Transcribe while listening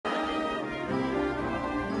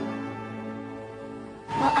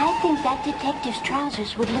think that detective's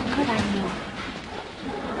trousers would look good on you.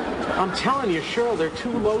 I'm telling you, Cheryl, they're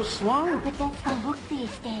too low slung. But that's the look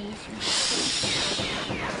these days.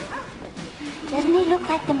 Doesn't he look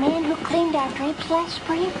like the man who cleaned our drapes last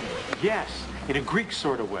spring? Yes, in a Greek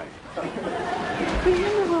sort of way.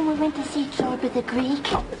 Remember when we went to see Zorba the Greek?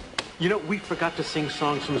 You know, we forgot to sing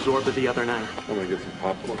songs from Zorba the other night. I'm gonna get some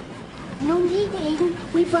popcorn. No need, Hayden.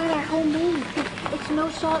 We brought our homemade. It's no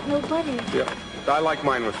salt, no butter. Yeah, I like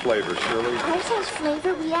mine with flavor, Shirley. Ours has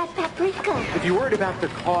flavor. We add paprika. If you're worried about the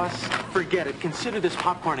cost, forget it. Consider this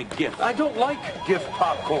popcorn a gift. I don't like gift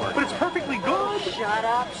popcorn, but it's perfectly good. Shut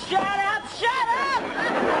up, shut up, shut up!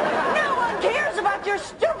 No one cares about your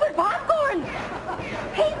stupid popcorn!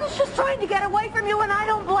 Hayden's just trying to get away from you, and I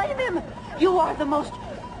don't blame him. You are the most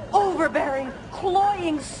overbearing,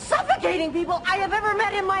 cloying, suffocating people I have ever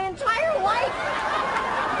met in my entire life.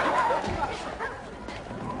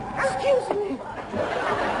 Excuse me.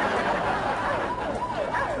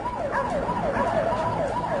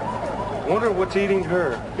 Wonder what's eating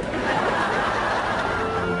her.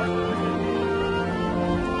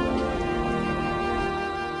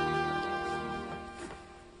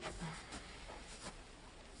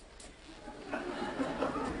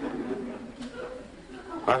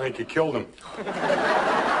 I think you killed him.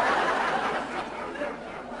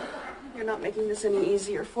 You're not making this any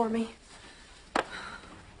easier for me.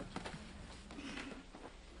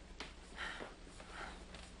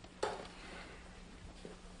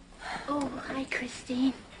 Oh, hi,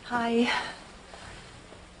 Christine. Hi.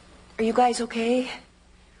 Are you guys okay?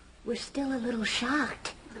 We're still a little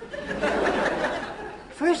shocked.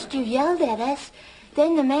 First you yelled at us,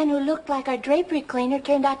 then the man who looked like our drapery cleaner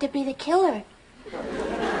turned out to be the killer.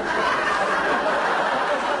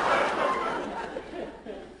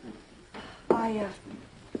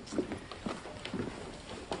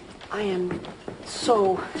 I am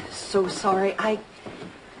so sorry. I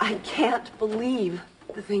can't believe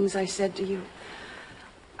the things I said to you.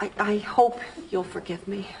 I hope you'll forgive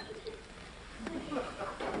me.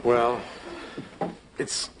 Well,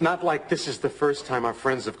 it's not like this is the first time our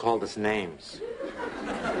friends have called us names.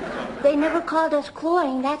 They never called us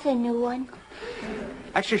cloying. That's a new one.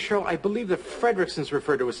 Actually, Cheryl, I believe the Fredericksons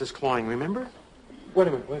referred to us as cloying, remember? Wait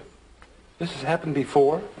a minute, wait. This has happened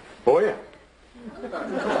before? Oh, yeah.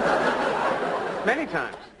 Many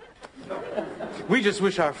times. We just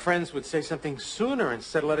wish our friends would say something sooner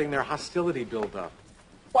instead of letting their hostility build up.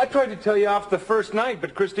 Well, I tried to tell you off the first night,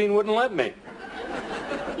 but Christine wouldn't let me.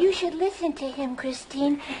 You should listen to him,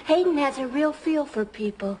 Christine. Hayden has a real feel for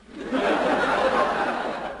people.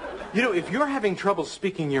 You know, if you're having trouble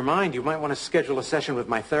speaking your mind, you might want to schedule a session with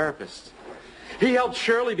my therapist. He helped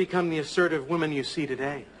Shirley become the assertive woman you see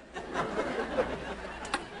today.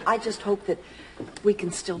 I just hope that we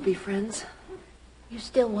can still be friends. You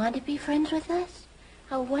still want to be friends with us?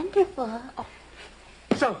 How wonderful. Oh.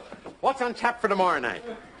 So, what's on tap for tomorrow night?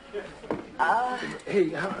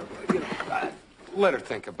 Hey, let her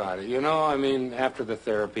think about it, you know? I mean, after the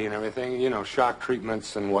therapy and everything, you know, shock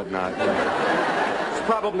treatments and whatnot. It's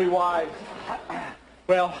probably wise.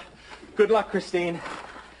 Well, good luck, Christine.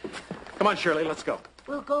 Come on, Shirley, let's go.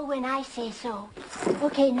 We'll go when I say so.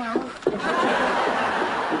 Okay, now.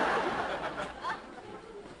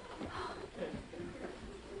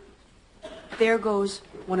 There goes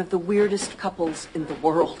one of the weirdest couples in the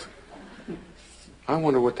world. I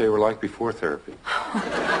wonder what they were like before therapy.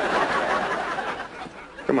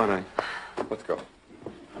 Come on, honey. Let's go.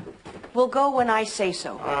 We'll go when I say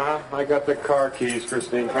so. I got the car keys,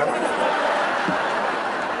 Christine. Come on.